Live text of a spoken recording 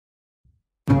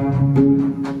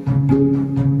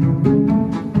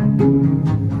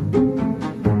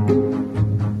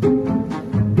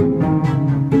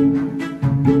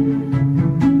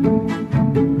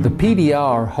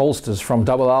PDR holsters from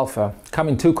Double Alpha come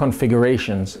in two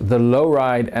configurations, the low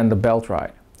ride and the belt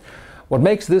ride. What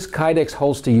makes this Kydex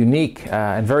holster unique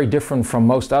and very different from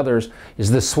most others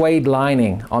is the suede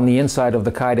lining on the inside of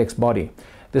the Kydex body.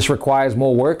 This requires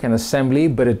more work and assembly,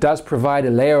 but it does provide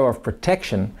a layer of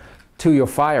protection to your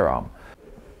firearm.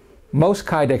 Most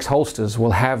Kydex holsters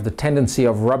will have the tendency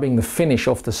of rubbing the finish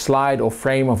off the slide or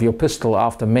frame of your pistol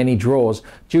after many draws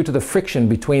due to the friction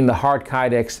between the hard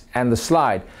Kydex and the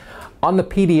slide. On the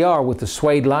PDR with the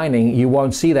suede lining, you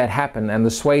won't see that happen, and the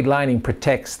suede lining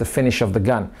protects the finish of the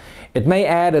gun. It may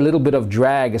add a little bit of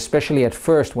drag, especially at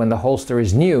first when the holster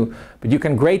is new, but you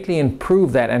can greatly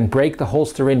improve that and break the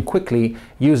holster in quickly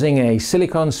using a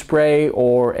silicone spray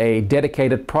or a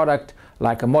dedicated product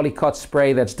like a Mollycott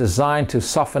spray that's designed to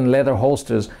soften leather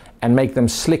holsters and make them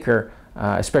slicker,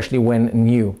 especially when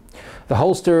new. The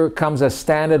holster comes as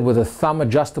standard with a thumb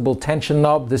adjustable tension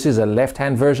knob. This is a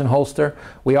left-hand version holster.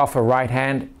 We offer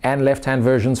right-hand and left-hand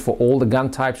versions for all the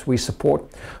gun types we support.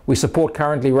 We support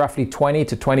currently roughly 20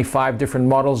 to 25 different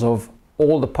models of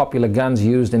all the popular guns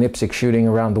used in IPSC shooting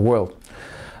around the world.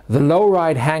 The low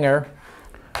ride hanger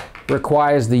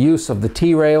requires the use of the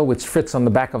T-rail, which fits on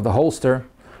the back of the holster,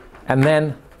 and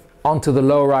then onto the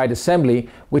low ride assembly,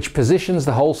 which positions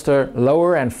the holster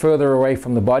lower and further away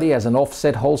from the body as an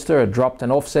offset holster, a dropped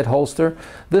and offset holster.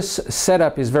 This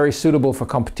setup is very suitable for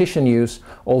competition use,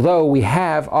 although we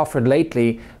have offered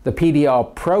lately the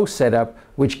PDR Pro setup,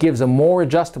 which gives a more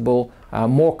adjustable,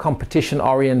 more competition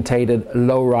orientated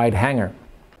low ride hanger.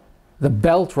 The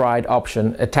belt ride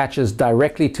option attaches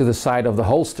directly to the side of the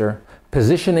holster,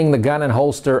 positioning the gun and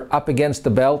holster up against the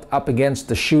belt, up against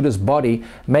the shooter's body,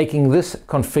 making this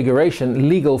configuration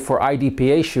legal for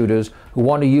IDPA shooters who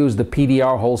want to use the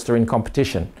PDR holster in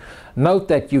competition. Note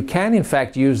that you can in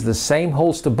fact use the same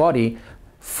holster body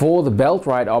for the belt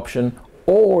ride option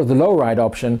or the low ride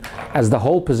option, as the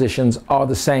hold positions are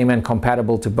the same and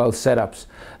compatible to both setups.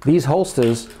 These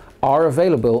holsters are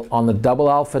available on the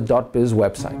doublealpha.biz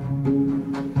website.